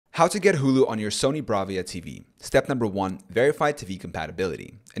How to get Hulu on your Sony Bravia TV. Step number 1, verify TV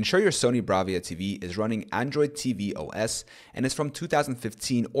compatibility. Ensure your Sony Bravia TV is running Android TV OS and is from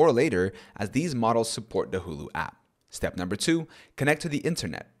 2015 or later, as these models support the Hulu app. Step number 2, connect to the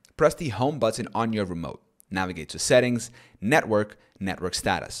internet. Press the home button on your remote. Navigate to Settings, Network, Network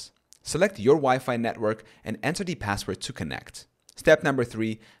Status. Select your Wi-Fi network and enter the password to connect. Step number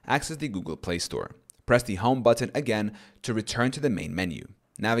 3, access the Google Play Store. Press the home button again to return to the main menu.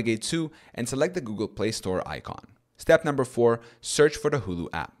 Navigate to and select the Google Play Store icon. Step number 4, search for the Hulu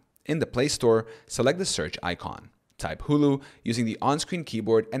app. In the Play Store, select the search icon. Type Hulu using the on-screen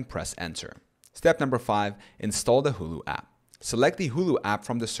keyboard and press enter. Step number 5, install the Hulu app. Select the Hulu app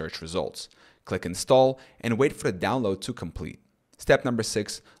from the search results. Click install and wait for the download to complete. Step number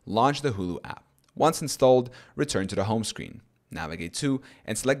 6, launch the Hulu app. Once installed, return to the home screen. Navigate to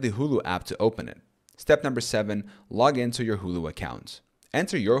and select the Hulu app to open it. Step number 7, log into your Hulu account.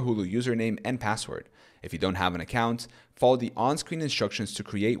 Enter your Hulu username and password. If you don't have an account, follow the on-screen instructions to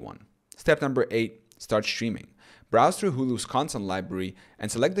create one. Step number 8, start streaming. Browse through Hulu's content library and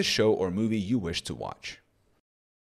select the show or movie you wish to watch.